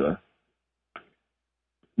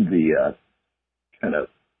 the kind of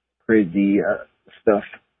crazy stuff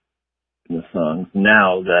in the songs.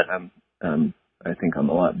 Now that I think I'm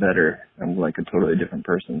a lot better. I'm a totally different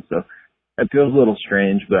person. So it feels a little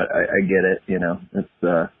strange, but I get it.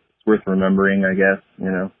 It's worth remembering, I guess.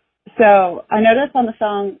 So I noticed on the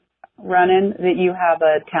song Runnin' that you have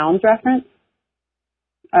a Towns reference.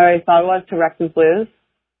 I always thought it was to Rex's Blues.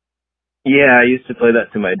 Yeah, I used to play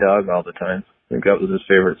that to my dog all the time. I think that was his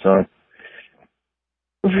favorite song.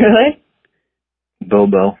 Really?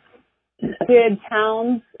 Bobo. Did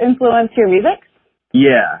Towns influence your music?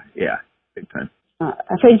 Yeah, big time.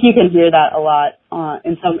 I think you can hear that a lot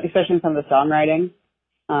especially in some of the songwriting.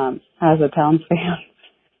 As a Towns fan,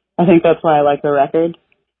 I think that's why I like the record.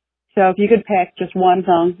 So if you could pick just one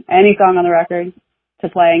song, any song on the record, to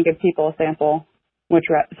play and give people a sample, which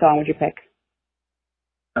song would you pick?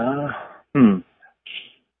 I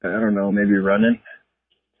don't know, maybe Runnin'.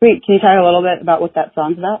 Sweet. Can you talk a little bit about what that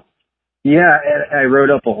song's about? Yeah, I wrote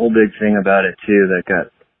up a whole big thing about it too that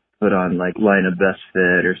got put on like Line of Best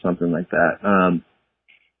Fit or something like that.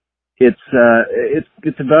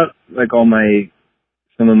 It's about like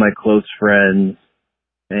some of my close friends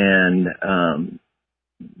and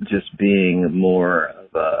just being more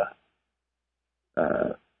of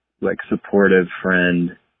a like supportive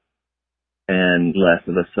friend and less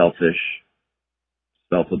of a selfish,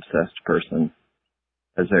 self-obsessed person,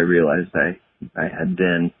 as I realized I had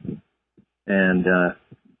been. And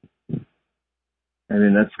I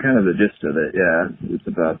mean, that's kind of the gist of it. Yeah, it's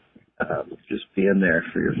about just being there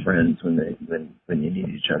for your friends when you need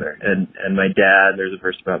each other. And my dad, there's a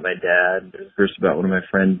verse about my dad. There's a verse about one of my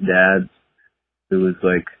friend's dads who was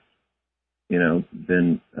like, you know,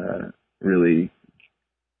 been really,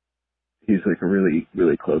 he's like a really,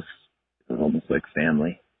 really close, almost like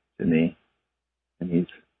family to me. And he's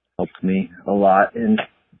helped me a lot in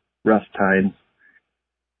rough times.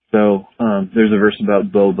 So there's a verse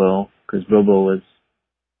about Bobo, because Bobo was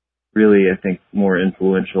really, I think, more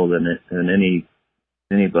influential than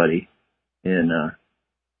anybody in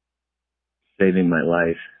saving my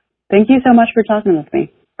life. Thank you so much for talking with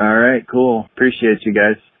me. All right, cool. Appreciate you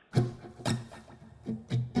guys.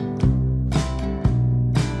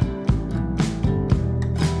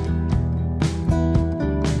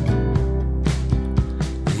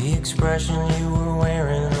 The expression you were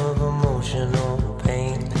wearing of emotional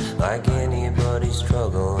pain, like anybody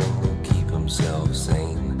struggling to keep himself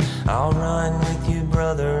sane. I'll run with you,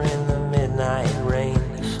 brother, in the midnight rain,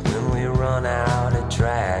 when we run out of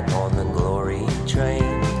track on the glory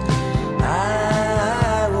train.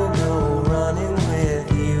 I will go running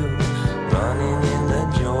with you, running in the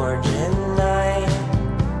Georgian night.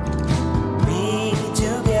 We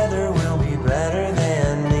together will be better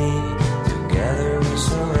than me. Together we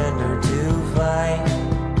surrender to fight.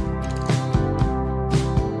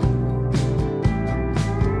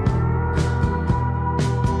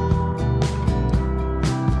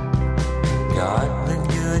 Got the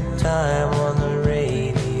good time on the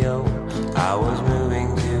radio. I was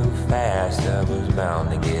moving too fast, I was bound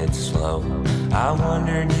to get slow. I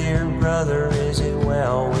wonder, dear brother, is it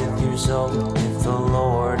well with your soul? If the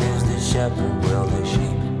Lord is the shepherd, will the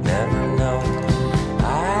sheep never know?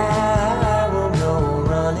 I will go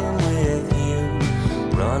running with you,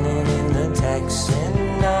 running in the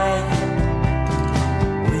Texan night.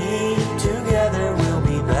 We together will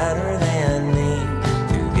be better than me.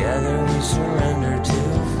 Together we surrender to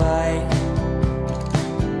fight.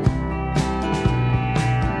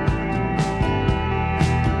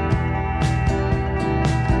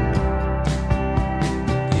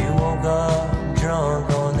 You woke up drunk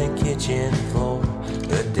on the kitchen floor.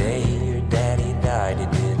 The day your daddy died, you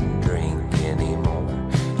didn't drink anymore.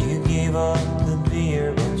 You gave up the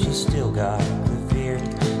beer, but you still got the fear.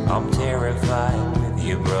 I'm terrified with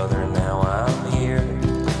you, brother, now I'm here.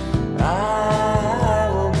 I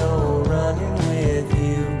will go running with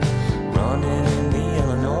you, running in the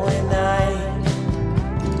Illinois night.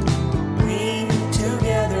 We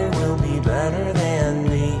together will be better than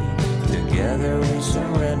me. Together we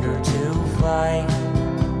surrender to fight.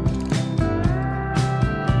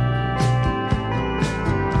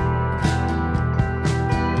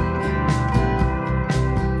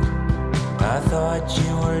 I thought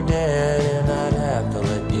you were dead and I'd have to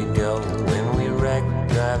let you go when we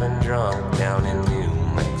wrecked driving drunk down in New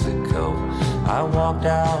Mexico. I walked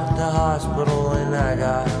out the hospital and I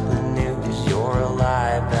got the news. You're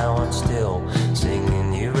alive now, I'm still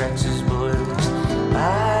singing you Rex's Blues.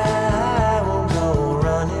 I will go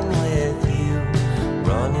running with you,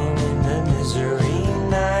 running in the misery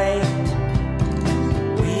night.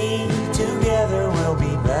 We together will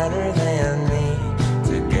be better than me.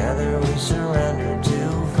 Together we surrender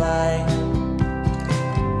to fight.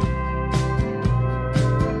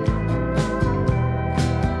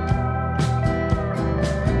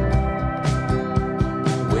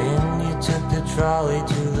 When you took the trolley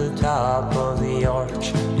to the top of the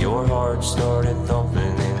arch, your heart started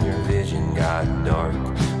thumping in your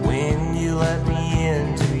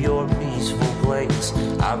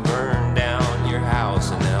burned down your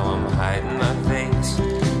house and now I'm hiding my face.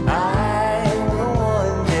 I will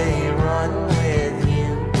one day run with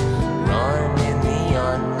you, run in the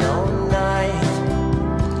unknown night.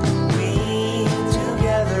 We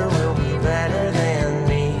together will be better than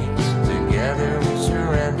me. Together we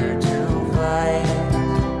surrender to fight.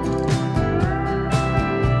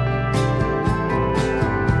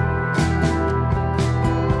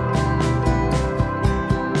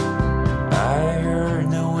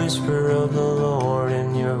 Whisper of the Lord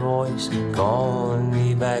in your voice, calling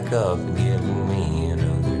me back up and giving me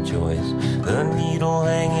another choice. The needle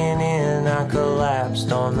hanging in, I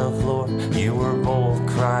collapsed on the floor. You were both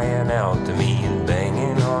crying out to me and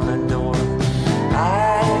banging on the door.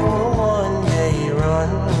 I will one day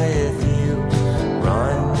run with you,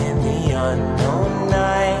 run in the unknown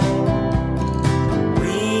night.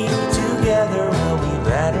 We together will be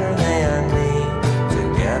better than me.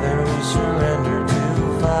 Together we surrender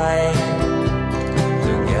to fight.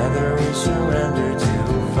 Together we surrender to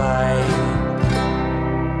fight.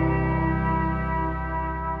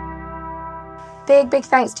 Big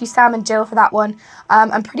thanks to Sam and Jill for that one.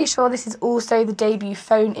 I'm pretty sure this is also the debut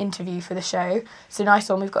phone interview for the show. So nice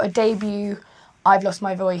one. We've got a debut I've Lost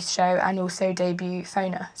My Voice show and also debut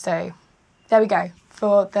phoner. So there we go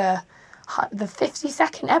for the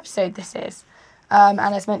 52nd episode this is. And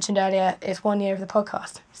as mentioned earlier, it's 1 year of the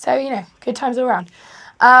podcast. So, you know, good times all around.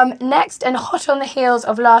 Next, and hot on the heels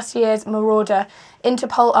of last year's Marauder,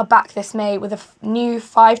 Interpol are back this May with a new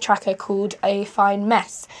 5-tracker called A Fine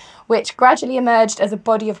Mess, which gradually emerged as a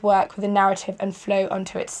body of work with a narrative and flow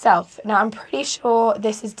unto itself. Now, I'm pretty sure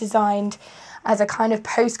this is designed as a kind of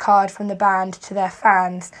postcard from the band to their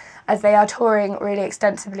fans, as they are touring really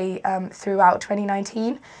extensively throughout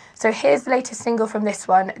 2019. So here's the latest single from this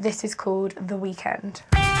one. This is called The Weekend.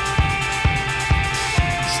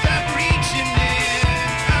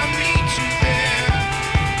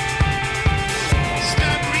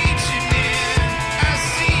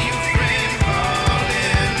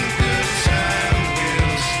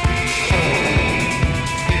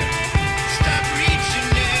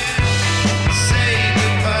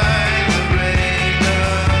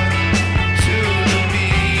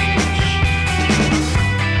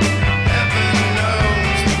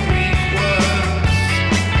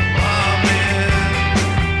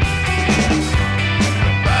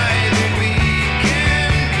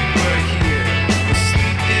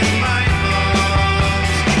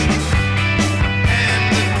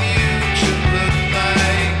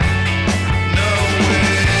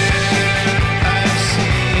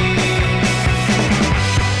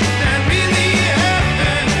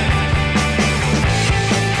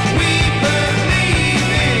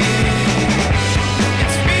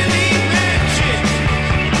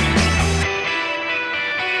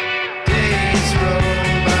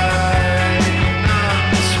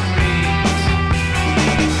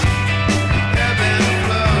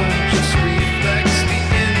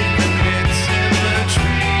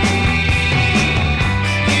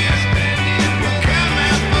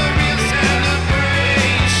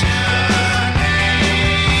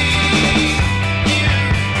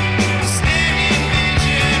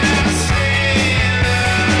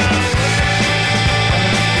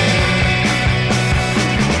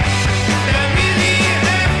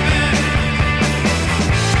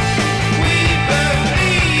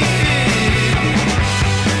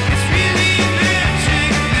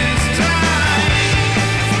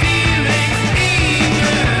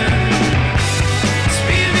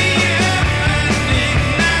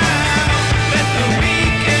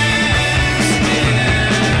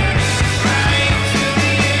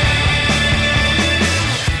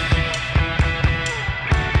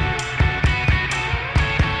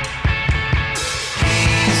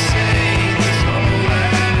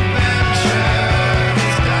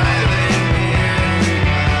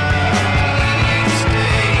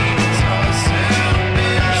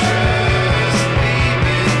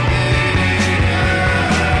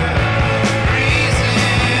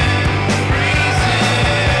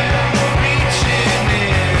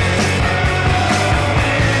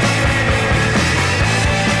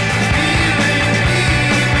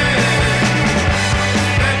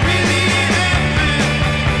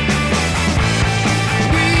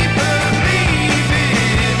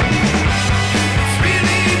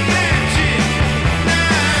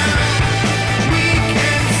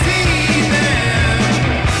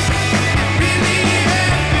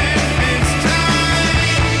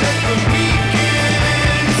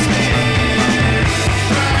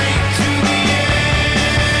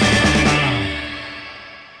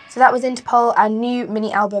 That was Interpol, and new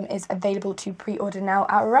mini album is available to pre-order now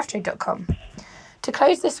at roughtrade.com. To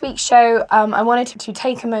close this week's show, I wanted to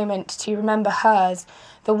take a moment to remember Hers,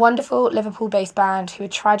 the wonderful Liverpool-based band who were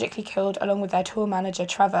tragically killed along with their tour manager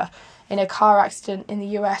Trevor in a car accident in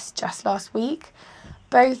the US just last week.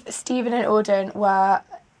 Both Stephen and Auden were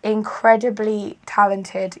incredibly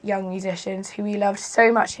talented young musicians who we loved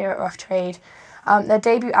so much here at Rough Trade. Their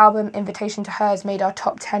debut album, Invitation to Hers, made our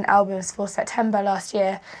top 10 albums for September last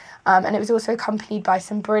year, and it was also accompanied by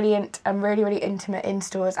some brilliant and really, really intimate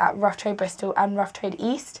in-stores at Rough Trade Bristol and Rough Trade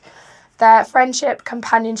East. Their friendship,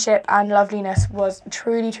 companionship and loveliness was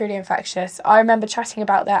truly, truly infectious. I remember chatting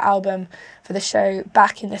about their album for the show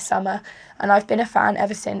back in the summer, and I've been a fan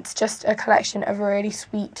ever since. Just a collection of really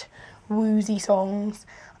sweet, woozy songs.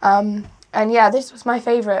 And yeah, this was my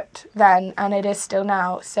favourite then, and it is still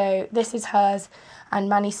now. So this is Hers and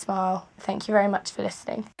Manny Smile. Thank you very much for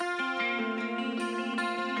listening.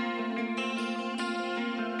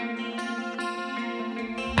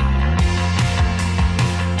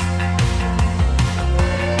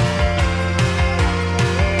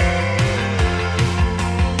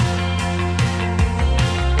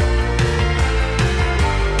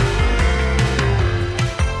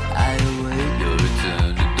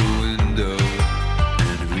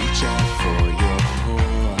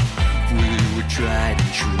 Tried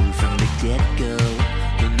and true from the get-go,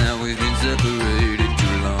 but now we've been separated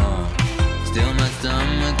too long. Still my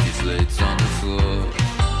stomach deflates on the floor,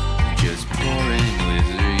 just pouring with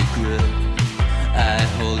regret. I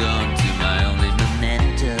hold on to my only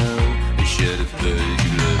memento, the shed of blood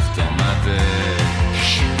you left on my bed. You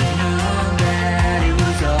should have known that it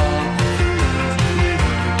was all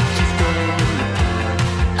to fall apart.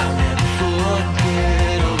 I'll never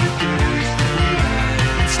forget all the days that we had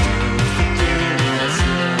and still forget.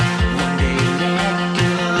 One day you let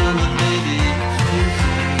go and maybe you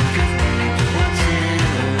think of me once in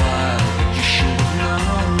a while. You should have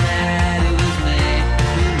known that it was me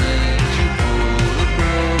who made you pull a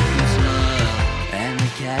broken smile. And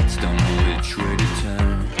the cats don't know which way to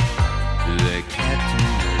turn. Their captain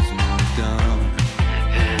has moved on.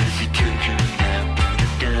 As he took him out in the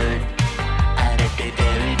dirt, I bet they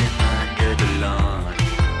buried him under the lawn.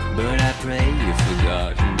 But I pray you've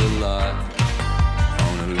forgotten the lot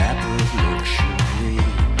on a lap of luxury.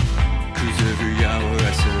 'Cause every hour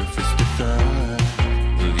I surface the thought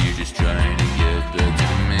of you just trying to get back to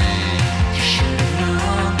me. You should have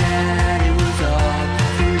known that it was all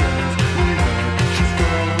for us. We had to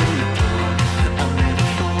fall apart. I'll never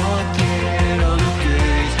forget all the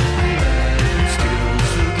days we had and still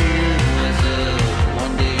forgive myself.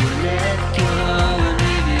 One day you let go and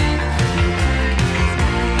maybe you think of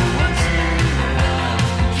me once in a while.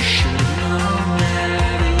 You should have known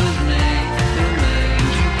that it was me who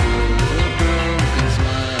made you pull a broken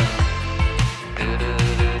smile.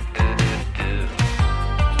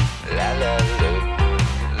 La la la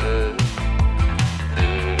la.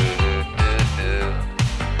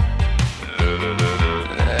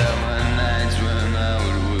 There were nights when I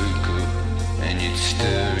would wake up and you'd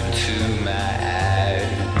stare into my eyes,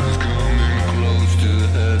 coming close to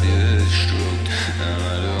have your head stroked, and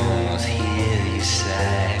I'd almost hear you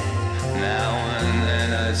sigh. Now and then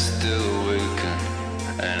I'd still awaken,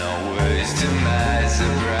 and always to my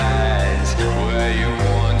surprise, where you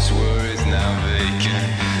once were is now vacant,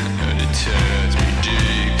 and it tears me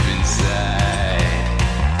deep inside.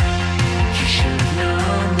 You should have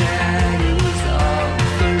known that it was all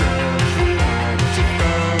for us. We had to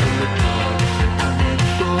fall apart. I'll never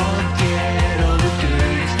forget all the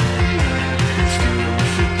days we had and still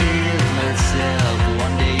forgive myself.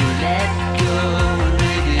 One day you let go and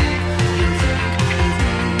maybe you think of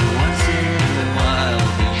me once in a while.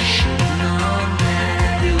 But you should have known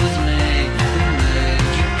that it was me who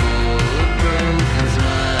made you pull a broken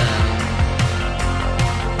smile.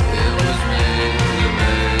 It was me who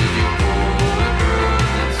made you pull a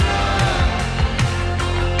broken smile.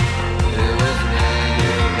 It was me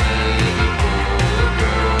who made you pull a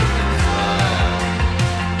broken smile.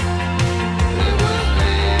 It was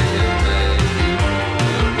me who made you pull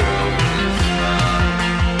a broken smile.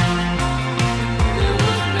 It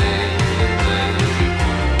was me who made you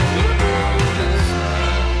pull a broken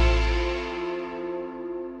smile.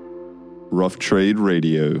 Rough Trade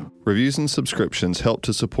Radio. Reviews and subscriptions help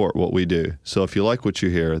to support what we do, so if you like what you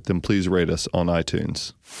hear, then please rate us on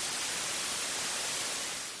iTunes.